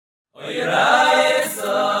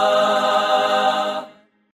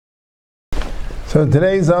So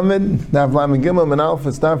today's amud, Daf Lamed Gimel and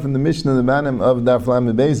Alpha, start from the Mishnah, the Banim of Daf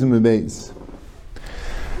Lamed Beis and Beis.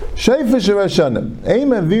 Sheifa Hashanah. Ein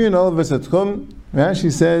Avirin Olivas Atchum.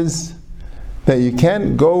 Rashi says that you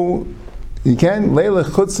can't leila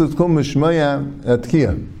chutz Atchum Mishmaya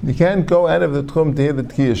Atkiya. You can't go out of the Tchum to hear the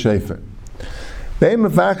Tkiya Sheifa. Ein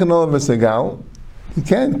Mefachin Olivas Agal. You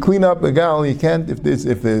can't clean up a gal. You can't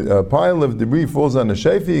if a pile of debris falls on a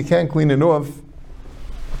Sheifa, you can't clean it off.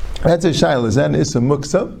 That's a shayla. Is that an issa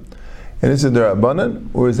muksa, an issa derabanan,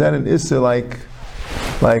 or is that an issa like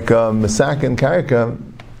masak and karka,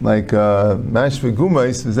 like mashva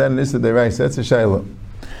gumais? Is that an issa deraisa? That's a shayla.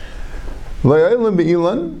 Lo'olim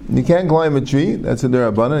be'ilan, you can't climb a tree. That's a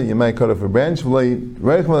derabanan. You might cut off a branch.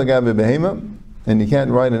 Lo'reich malagabe behema, and you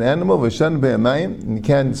can't ride an animal. V'shan be'amayim, and you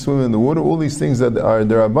can't swim in the water. All these things that are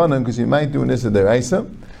derabanan because you might do an issa deraisa.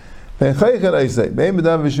 You can't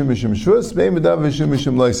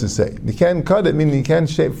cut it, meaning you can't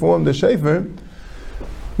form the shefer,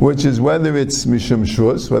 which is whether it's mishum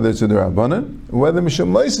shus, whether it's a derabanan, whether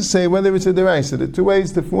mishum loisasei, whether it's a deraisa. There are two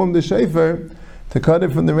ways to form the shefer, to cut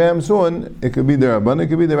it from the ram's horn. It could be derabanan, it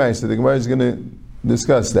could be deraisa. The Gemara is going to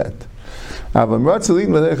discuss that. You're allowed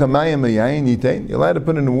to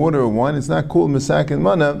put in the water or wine. It's not called masak and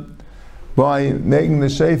mana, by making the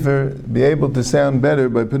shefer be able to sound better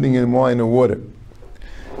by putting in wine or water.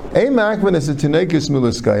 You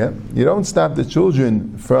don't stop the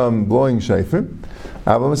children from blowing shefer.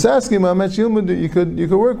 You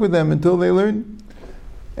could work with them until they learn.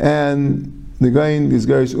 And these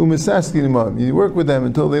guys, you work with them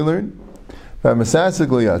until they learn.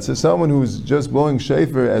 So someone who's just blowing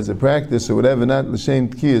shefer as a practice or whatever, not l'shem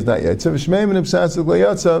tki, is not yet.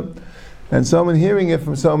 And someone hearing it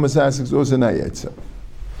from someone masasik is also not yet so.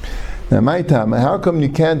 Now, my time, how come you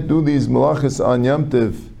can't do these malachas on Yom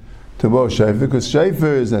Tov to blow shefer? Because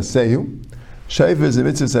shefer is asehu, shefer is a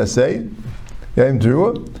mitzvah aseh, Yom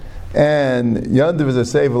Teruah, and Yom Tov is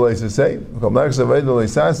aseh v'lo aseh. Kamlach saved lo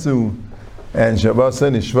isasu, and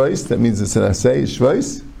Shabbat is shvais. That means it's an aseh,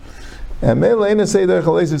 shvais. And mele ein aseh derech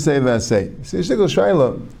lo aseh v'aseh. See, shtikol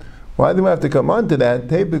shayla. Why do we have to come on to that?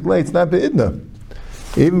 Typically, it's not beidna.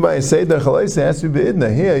 Even by a seder chalaisa, it has to be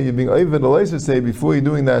beidna. Here, you're being over the laser say before you're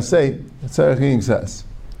doing that say. It's tzarich sas.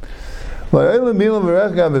 Lo'olim bilam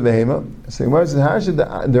v'rech gabe behema. So Gemara says, how should the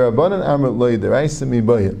Rabbanan amr loy deraisa mi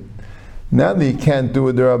boya? Now that you can't do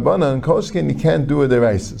a derabanan, koshken you can't do a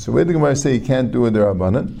deraisa. So where did the Gemara say you can't do a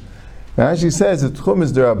derabanan? Rashi says the tchum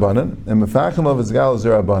is derabanan and mefachim of his gal is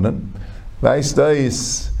derabanan.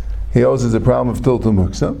 V'aistais he also has a problem of tiltul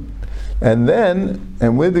muksa. And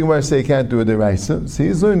where did the Gemara say you can't do a deraisa? So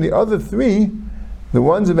he's learned the other three, the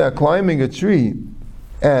ones about climbing a tree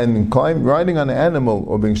and riding on an animal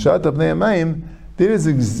or being shut up near mayim, there is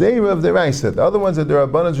a gzeira of deraisa. The other ones are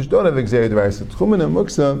derabanan which don't have a gzeira of deraisa. Tchumen and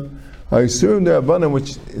muksa are yisurim derabanan,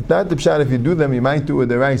 which it's not the pshat if you do them you might do a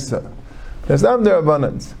deraisa. There's not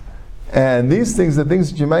derabanans. And these things are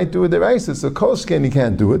things that you might do a deraisa. So koshken you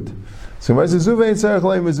can't do it. So Gemara says zuvein tzarech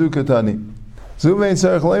leim mezukatani.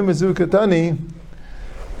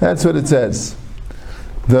 That's what it says.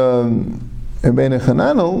 The Rebbeinu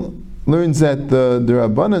Chananel learns that the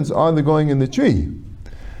Rabbanans are the going in the tree.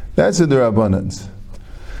 That's the Rabbanans.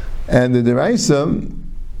 And the Deraisa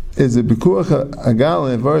is the Bikuach Agal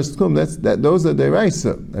and Varas Tchum. Those are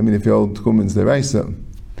Deraisa. I mean, if you hold Tchum, it's Deraisa.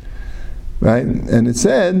 Right? And it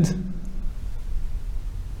said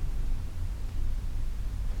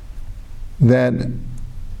that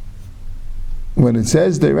when it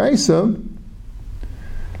says deraisa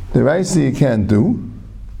you can't do,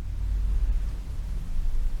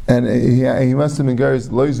 and he must have been garis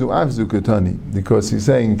loizu avzu katani, because he's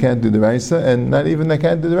saying you can't do deraisa, and not even I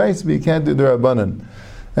can't do deraisa, but you can't do the rabbanan.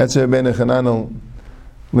 That's why Rebbeinu Chananel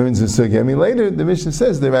learns the sugi. I mean, later the Mishnah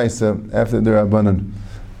says deraisa after the rabbanan.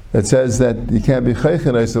 It says that you can't be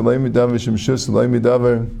chaychen aisa loy midavar shem shus loy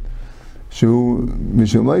midavar shu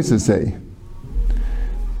mishum loisa say.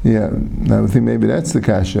 Yeah, I think maybe that's the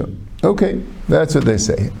kasha. Okay, that's what they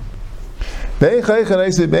say. So Rashi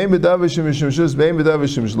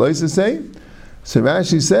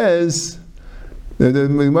says, the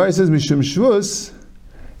Gemara says, Mishum Shvus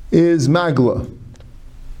is magla.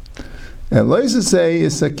 And loisa say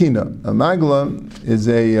is sakina. A magla is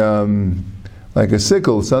like a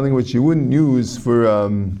sickle, something which you wouldn't use for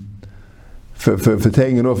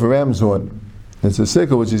taking it off a ram's horn. It's a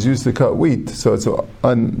sickle which is used to cut wheat, so it's not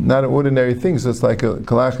an ordinary thing, so it's like a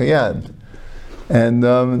kalachayad. And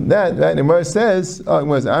that the Gemara says, here the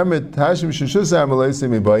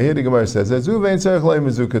Gemara says,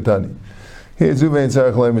 Here, Zuvein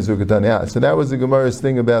Tzarech Lo Mezukatani. So that was the Gemara's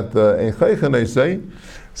thing about the Eichaychan Eisei.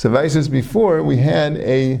 So Vaisus before, we had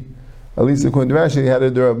at least according to Rashi, we had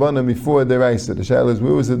a Durabanan before the Raisa. The Shaila is,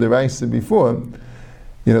 where was the Raisa before?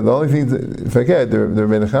 The only thing to forget, the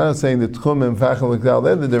Rabbi Aharon is saying the Tchum and Fachal L'Kdal,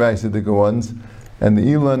 they're the Deraisa ones, and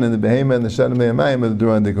the Elon and the Behema and the Shaddam Me'amayim are the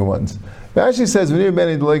Duran ones. Rashi says, V'nir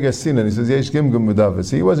Beni D'Lega Sinan, he says, Yesh Gimgum B'Davis.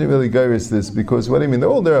 So he wasn't really Gairis this, because what do you mean? They're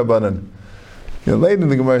all Durabanan. Later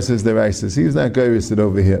the Gemara says Deraisa. He's not Gairis it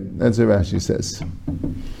over here. That's what Rashi says.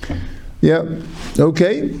 Yeah,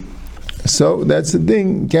 okay. So that's the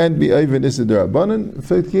thing, can't be over in Issa Durabanan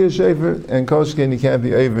for Tkiyah Shefer, and Koshken, you can't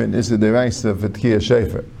be over in Issa Deraisa for Tkiyah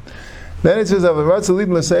Shefer. Then it says,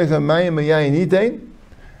 Avaratzalim L'Seicha Mayim Mayayin Yitain.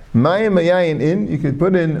 Mayim Mayayin in, you could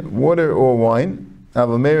put in water or wine,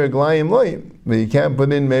 Ava Meir Glayim Loy, but you can't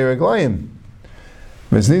put in Meir Glayim.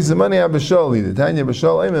 Mesnisa Mani Abasholi, the Tanya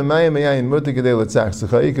Bashol, Ayman Mayim Mayayin Mutter Kedei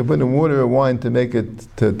L'Tzachsecha, you could put in water or wine to make it,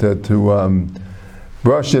 to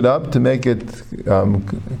brush it up, to make it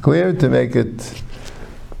clear, to make it,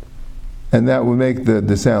 and that would make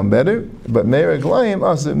the sound better. But Meir Glayim,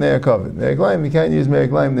 also Meir Kovid. Meir Glayim, you can't use Meir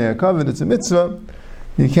Glayim Meir Kovid, it's a mitzvah.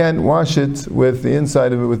 You can't wash it with the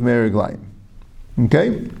inside of it with Meir Glayim.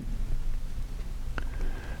 Okay?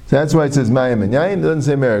 So that's why it says Mayim and Yayin, it doesn't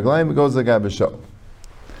say Meir Glayim, it goes like Abishol.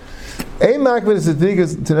 Ein Makvin is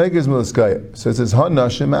Tenegas Miliskaya. So it says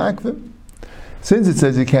Hanashim Makvin. Since it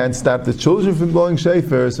says you can't stop the children from blowing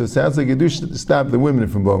shofar, so it sounds like you do stop the women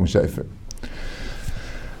from blowing shofar.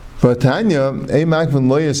 But Tanya, a makvin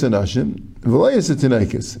loyas anashim, v'loyas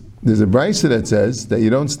atinaikas. There's a brayso that says that you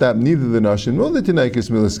don't stop neither the nashim nor the tinaikas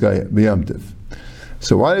miliskaya b'yamtiv.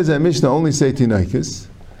 So why does that Mishnah only say tinaikas?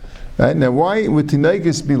 Right now, why would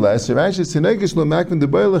tinaikas be less? Or actually, tinaikas lo makvin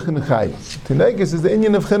debayilach and chayim. Tinaikas is the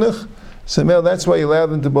inyan of chinuch. So Mel, that's why you allow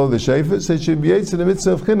them to blow the shofar. So it should be to the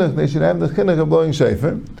mitzvah of chinuch. They should have the chinuch of blowing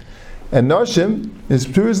shofar. And Noshim is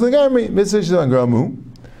pure as Lagamri, mitzvah shidon gramu.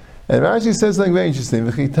 And Rashi says something very interesting.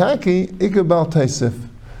 V'chitaki ikabal taisif.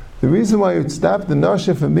 The reason why you would stop the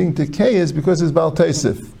Noshim from being tekei is because it's bal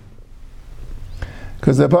taisif.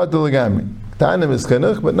 Because they're part of the Lagamri. Tanim is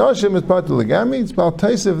chinuch, but Noshim is part of the Lagamri. It's bal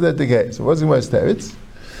taisif that tekei. So what's the worst teretz?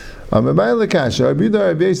 The Tanya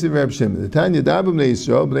Dabam Bnei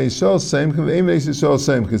Yisrael, Bnei Yisrael Seimcha, V'eim Bnei Yisrael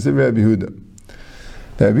Seimcha, Ziv Rabbi Yehuda.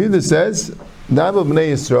 The Rabbi Yehuda says, Dabam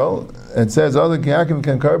Bnei Yisrael, and says, Other Kiyakim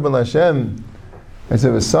can Karban Hashem, and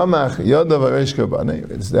says, V'samach Yodav Aresh Karbanei.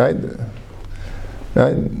 It's right?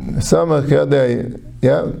 Samach Yodav,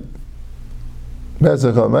 yeah?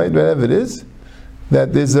 Right? Whatever it is,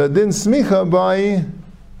 that there's a din smicha by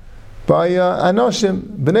Anoshim,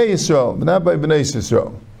 Bnei Yisrael, but not by Bnei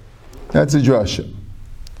Yisrael. That's a drasha.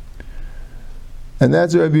 And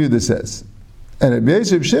that's what Rabbi Yehuda says. And Rabbi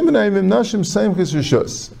Yisrael Shimon Ayimim Nashim Seimchis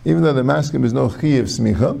Rishus. Even though the maskim is no Chiyev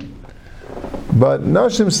Smicha, but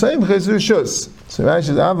Nashim Seimchis Rishus. So Rashi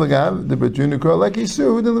is Avlagav, the Betruna Kro, like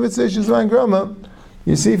Yisur, the Levitzation Zvan Grama.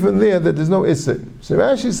 You see from there that there's no Isser. So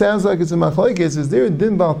Rashi sounds like it's a Machlaikis. Is there a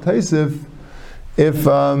Din Bal Taisif if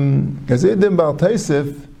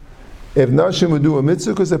Nashim would do a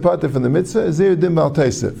mitzvah because they're part from the mitzvah? Is there a Din Bal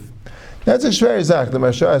Taisif? That's a shver zach. The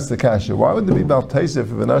Mashah asks the kasha. Why would there be Bal Taisif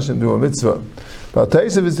if a Nashim do a mitzvah? Bal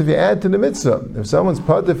Taisif is if you add to the mitzvah. If someone's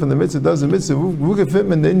part from the mitzvah does a mitzvah, who can fit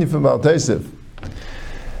in the Indian from Bal Taisif?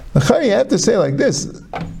 You have to say like this.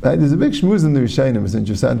 Right? There's a big shmuz in the Rishayim. It's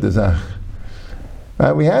interesting zach.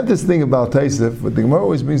 Right? We have this thing about Taisif, but the Gemara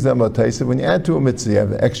always brings down about Taisif. When you add to a mitzvah, you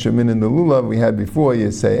have the extra min in the lulav we had before.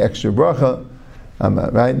 You say extra bracha,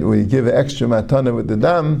 right? Where you give an extra matana with the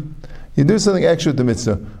dam. You do something extra with the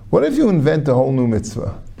mitzvah. What if you invent a whole new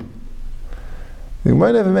mitzvah? You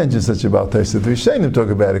might never mention such about Taisif. We shouldn't talk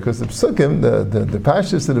about it because the psukim, the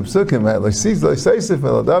pashas of the psukim,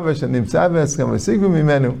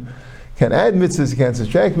 can add mitzvahs, you can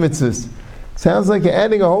subtract mitzvahs. Sounds like you're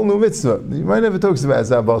adding a whole new mitzvah. You might never talk about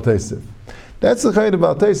Zabal Taisif. That's the kind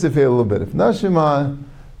about Taisif here a little bit. If Nashim are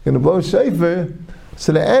going to blow shofar,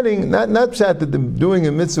 so they're adding, not pshat that they're doing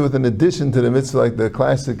a mitzvah with an addition to the mitzvah like the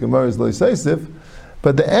classic Gemara's Lo Yisayisif,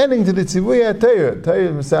 but they're adding to the Tzivuy HaTeirah,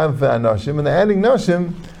 Teirah Misav Nashim, and they're adding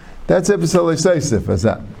Nashim, that's episode Lo Yisayisif.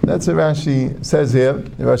 That's what Rashi says here, in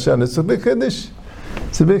Hashanah. It's a big Kiddush.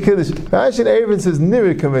 It's a big Kiddush. Rashi Aharon says,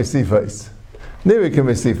 Niri Kamesifais. Niri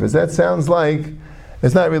Kamesifais. That sounds like,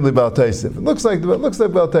 it's not really Bal Taisif. It looks like Bal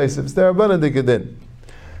Taisif. It's the Rabbanan Dikadin.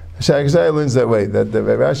 Shagzai learns that way, that the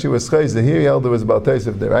Rashi was chayza. Here he held it was about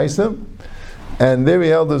Taisif deraisa, and there he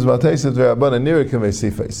held it was about Taisif derabbanan nira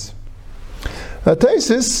kamesifais.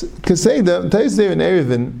 Taisis Kaseda, Tais there in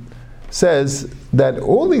Erevin says that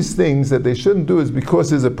all these things that they shouldn't do is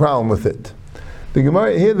because there's a problem with it. The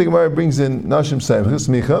Gemara brings in Nashim Seimchus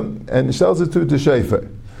Micha and tells it to Sheifer.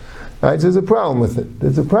 Right? So there's a problem with it.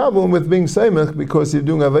 There's a problem with being Seimach because you're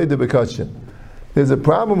doing Aveda B'Kachim. There's a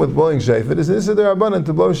problem with blowing Sheifer. This is the Rabbanan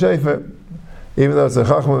to blow Sheifer. Even though it's a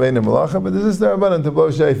Chacham Avein Malacha, but this is the Rabbanan to blow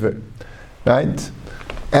Sheifer. Right?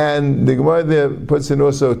 And the Gemara there puts in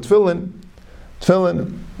also Tefillin,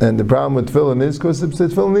 and the problem with Tefillin is because the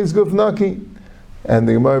Tefillin needs Guf Naki. And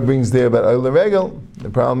the Gemara brings there about Ola Regel. The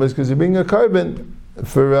problem is because you're being a carbon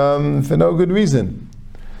for no good reason.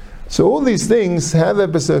 So all these things have a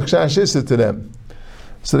Pesach Shashisa to them.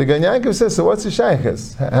 So the Gan Yaakov says, so what's the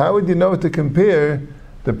Shaykhas? How would you know to compare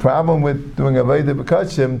the problem with doing Aveda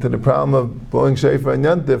B'Kachim to the problem of blowing Shofar and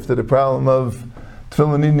Yantif to the problem of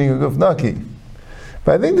Tefillin eating a Guf Naki?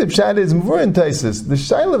 But I think the Pshat is more in Taisis. The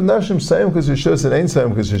Shail of Nashim Sayim because Rishos and Ein Sayim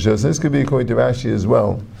because Rishos, this could be according to Rashi as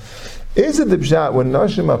well. Is it the Pshat when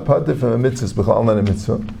Nashim are parted from a mitzvah, B'chal not a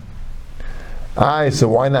mitzvah? So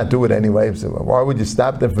why not do it anyway? So why would you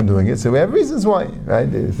stop them from doing it? So we have reasons why, right?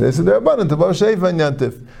 This is the Rabbanan to blow Sheifa and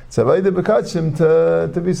Yantif. It's Aveda B'Kachim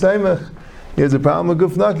to be Seimach. Here's a problem with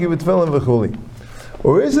Guf Naki with Tefillin v'chuli.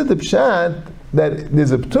 Or is it the Pshat that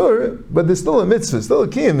there's a Ptur, but there's still a mitzvah, still a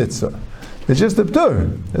Kiyam mitzvah? It's just a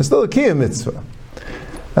Ptur. There's still a Kiyam mitzvah.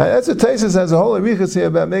 That's what Taisus has a whole arichas here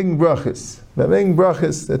about making brachas. About making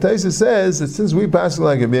brachas. The Taisus says that since we pass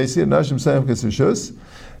like a B'yasi and Nashim Sayim Kesvishus,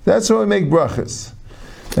 that's why we make brachas.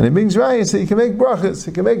 And it brings Raya, so you can make brachas.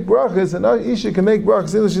 You can make brachas, and Isha can make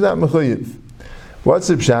brachas, even if she's not mechuyev. What's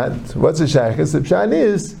the pshat? What's the shaykhus? The pshat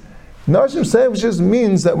is, Nashim Sayim just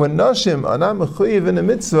means that when Nashim are not mechuyev in a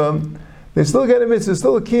mitzvah, they still get a mitzvah,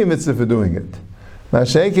 still a kiyam mitzvah for doing it. Now,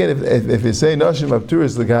 if you say Nashim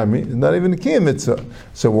Abturis L'Gamri, it's not even a kiyam mitzvah.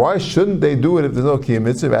 So why shouldn't they do it if there's no kiyam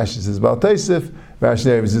mitzvah? Rashi says Bal Taisif,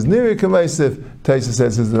 Rashi says Niri Kamaisif, Taisif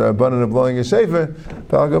says it's the Rabbanan of blowing a Shefer.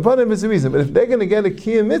 But Al-Gabanim is the reason. But if they're going to get a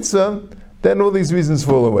kiyam mitzvah, then all these reasons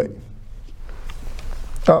fall away.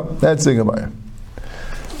 Oh, that's the Gemara.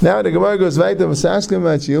 Now the Gemara goes right to Masaskim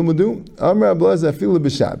Machiyumudu, Amra Blaz Afilu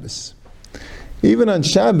B'Shabbos. Even on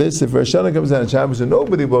Shabbos, if Rosh Hashanah comes out on Shabbos and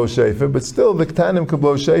nobody blows Shofar, but still the Ketanim could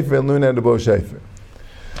blow Shofar and learn how to blow Shofar.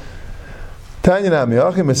 Tanya Nami,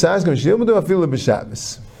 Achim Masaskim Shilmudu Afilu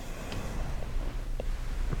B'Shabbos.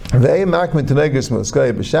 Ve'ei Makman Tenegus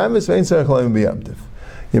Moskaya B'Shabbos, Ve'ein Tzarech Laim B'Yamtiv.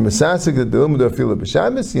 You're Masasik that the Ilmudu Afilu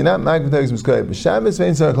B'Shabbos, you're not Makman Tenegus Moskaya B'Shabbos,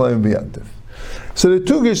 Ve'ein Tzarech Laim B'Yamtiv. So the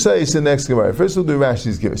two Girsayis in the next Gemara. First we'll do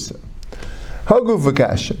Rashi's Girsay. Hagu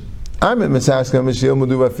V'Kasha. I'm at Masaskim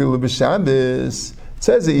Shilmudu Afilu B'Shabbos. It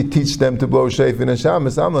says that you teach them to blow Shofar in a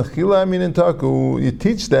Shabbos. I mean in Taku, you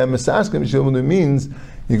teach them, Masaskim Shilmudu means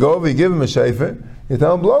you go over, you give them a Shofar, you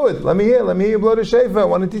tell them blow it. Let me hear you blow the Shofar. I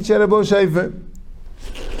want to teach you how to blow Shofar.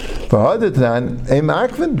 For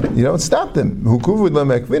Hadatan, you don't stop them.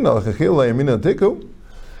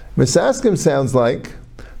 Masaskim sounds like,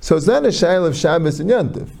 so it's not a Shail of Shabbos and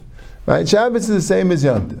Yantif. Right? Shabbos is the same as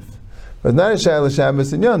Yantif. But it's not a Shail of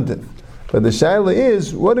Shabbos and Yantif. But the Shaila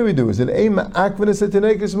is, what do we do? Is it you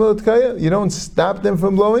don't stop them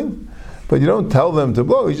from blowing, but you don't tell them to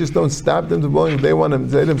blow. You just don't stop them to blowing. If they want to,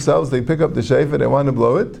 they themselves, they pick up the shofar, they want to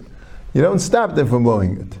blow it. You don't stop them from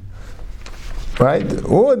blowing it. Right?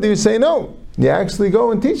 Or do you say no? You actually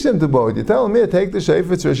go and teach them to blow it. You tell them, here, take the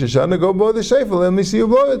shofar, it's Rosh Hashanah, go blow the shofar, let me see you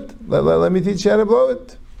blow it. Let me teach you how to blow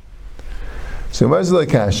it. So, Marzala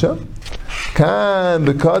Kasha. Kan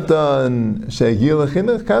bekatan she'egil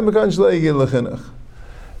l'chinuch, kan bekan shle'egil l'chinuch.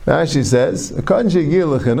 Rashi says, kan she'egil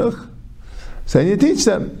l'chinuch, so you teach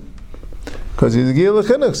them. Because he's a gil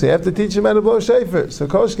l'chinuch, so you have to teach him how to blow shofar. So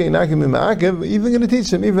koshke nakim ima'akev, even going to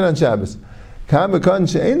teach him, even on Shabbos. Kan bekan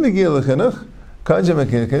she'ein l'gil l'chinuch, kan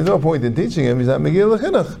she'mekin, there's no point in teaching him, he's not megil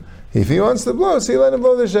l'chinuch. If he wants to blow, so you let him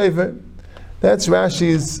blow the shofar. That's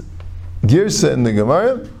Rashi's girsa in the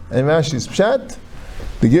Gemara, and Rashi's pshat.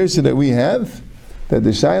 The girsa that we have, that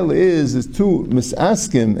the shaila is two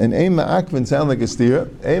misaskim and ein ma'akvin sound like a stira.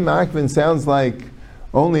 Ein ma'akvin sounds like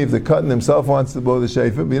only if the cotton himself wants to blow the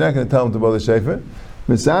shofar, but you're not going to tell him to blow the shofar.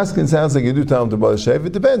 Misaskim sounds like you do tell him to blow the shofar.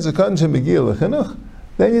 It depends. A cotton she'megil l'chinuch,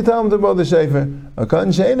 then you tell him to blow the shofar. A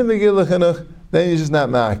cotton she'ein megil l'chinuch, then you're just not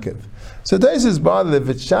ma'akiv. So Tais is bothered if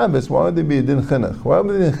it's Shabbos, why would there be a din chinuch? Why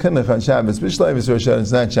would there be a din chinuch on Shabbos? Which life is Rosh Hashanah?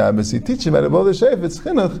 It's not Shabbos. You teach him how to blow the shofar. It's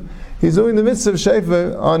chinuch. He's doing the mitzvah of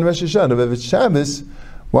shofar on Rosh Hashanah. But if it's Shabbos,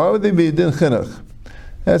 why would there be a din chinuch?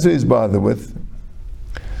 That's what he's bothered with.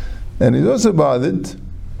 And he's also bothered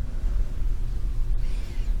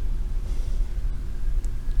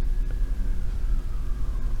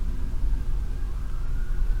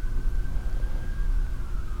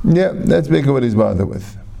that's basically what he's bothered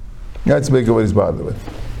with. That's basically what he's bothered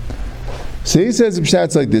with. So he says the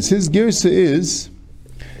pshat's like this. His girsa is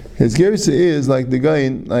like the guy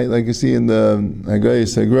in, like you see in the Haggai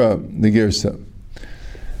Sagra, the girsa,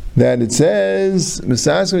 that it says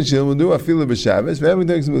Mesas Shilmudu Afilu b'Shabbos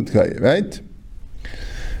v'Eved Mutkaya, right?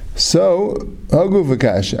 So Hagu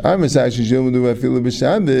v'Kasha, I'm Mesas Shilmudu Afilu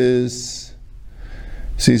b'Shabbos.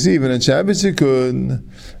 So you see, even on Shabbos you could.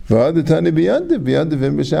 V'Ad Tani b'Yantiv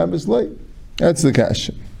V'Im b'Shabbos late. That's the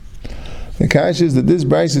kasha. The kasha is that this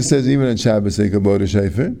brisa says even on Shabbos they could go to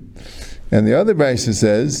Shofar, and the other brisa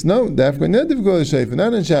says no, dafka netiv go to Shofar,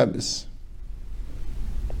 not on Shabbos.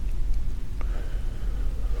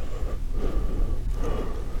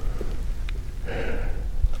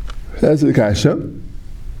 That's the kasha.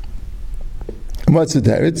 What's the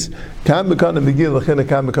teretz? Kam b'kan begil l'chinuch,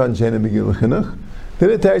 kam b'kan she'ena begil l'chinuch. Then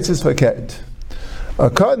the teretz is fakert. A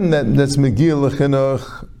cotton that's begil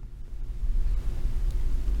l'chinuch,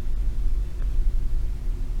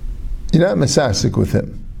 you're not mesasik with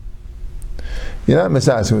him. You're not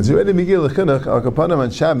mesasik with him. You're already begil l'chinuch, al kapanim on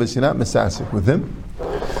Shabbos, you're not mesasik with him.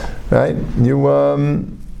 Right? You,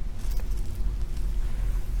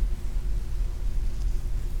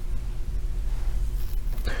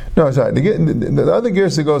 no, sorry. The other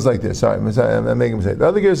girsa goes like this. Sorry, I'm making a mistake. The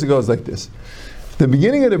other girsa goes like this. The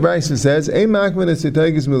beginning of the brisa says, "Ein makmen es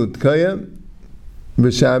yitayges milutkaya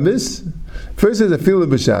b'Shabbos." First says afilu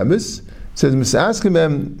b'Shabbos. Says misaskim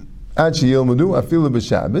em ad sheyilmudu afilu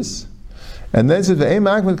b'Shabbos, and then says "Ein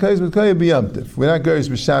makmen kayes milutkaya b'yamtiv." We're not goes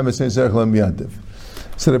b'Shabbos and zerchlam b'yamtiv.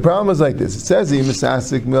 So the problem is like this. It says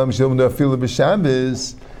misasik milam sheyilmudu afilu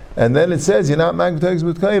b'Shabbos. And then it says you're not makif tegs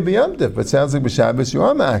b'tkaya b'yamtiv, but it sounds like b'Shabbos you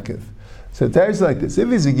are makif. So it tells like this: if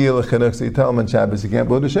he's a gil l'chinuch, so you tell him on Shabbos he can't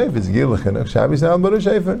blow the shofar. He's a gil l'chinuch, Shabbos now blow the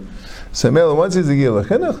shofar. So Mela, once he's a gil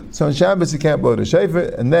l'chinuch, so on Shabbos he can't blow the shofar,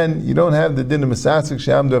 and then you don't have the din of mesasik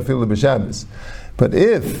she'amdu afilu b'Shabbos. But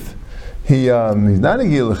if he's not a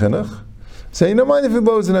gil l'chinuch, so you don't mind if he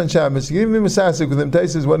blows it on Shabbos. You give him mesasik with him.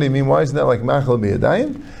 Tais says, what do you mean? Why isn't that like machal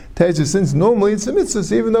b'yadayim? Tais says, since normally it's a mitzvah,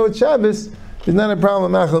 so even though it's Shabbos, it's not a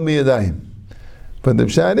problem with machal b'yadayim. But the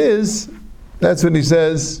pshat is, that's what he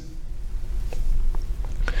says,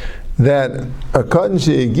 that a cotton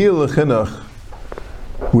she'egil l'chinuch,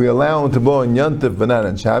 we allow him to blow on Yantiv but not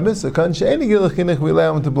on Shabbos. A cotton she'en egil l'chinuch, we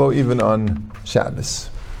allow him to blow even on Shabbos.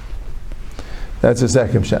 That's the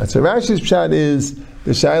second pshat. So Rashi's pshat is,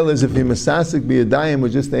 the shaila is if he masasik b'yadayim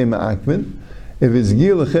with just a ma'akvin. If he's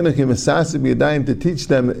gil l'chinuch, he masasik b'yadayim to teach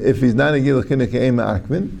them if he's not a gil l'chinuch, a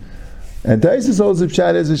ma'akvin. And Taisus holds the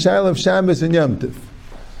pshat is a shaila of Shabbos and Yom Tov.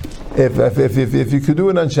 If you could do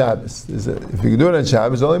it on Shabbos, if you could do it on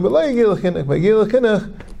Shabbos, only by gil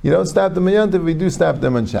l'chinuch, you don't stop them on Yom Tov. We do stop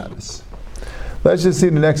them on Shabbos. Let's just see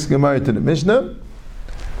the next Gemara to the Mishnah.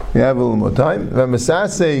 We have a little more time.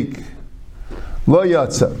 V'masasek lo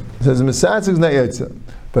yatsa. It says masasek is not yatsa,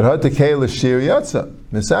 but hatakei l'shir yatsa.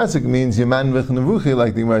 Masasek means yaman v'chnevuchi,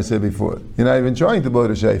 like the Gemara said before. You're not even trying to blow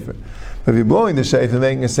the shofar. But if you're blowing the shofar,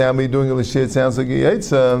 making a sound, but you're doing a l'shir, it sounds like a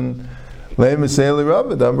yatsa. Le'em esei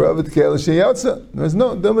l'rabba, dam rabba t'kei l'shir yatsa. There's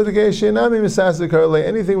no dam t'kei l'shir nami masasek harle.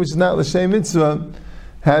 Anything which is not l'shem mitzvah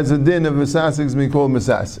has a din of masasek is being called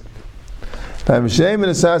masasek. It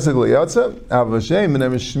says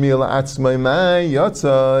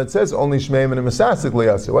only shmeim and a masasik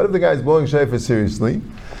liyatsa. What if the guy's blowing shofar seriously,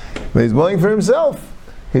 but he's blowing for himself?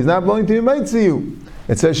 He's not blowing to you.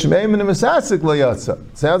 It says shmeim and a masasik liyatsa.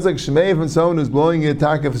 Sounds like shmeim from someone who's blowing a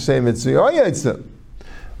taka for shem mitzvah. Oh yatsa.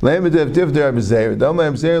 They need a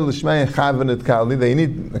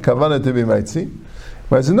kavanah to be mitzi.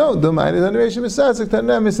 But I said no. The mind is underration masasik.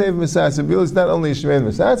 Tanam is save masasik. It's not only shmeim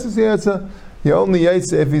masasik liyatsa. You only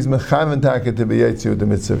yaitza if he's mechaven taka to be yaitza with the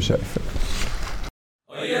mitzvah of shofar.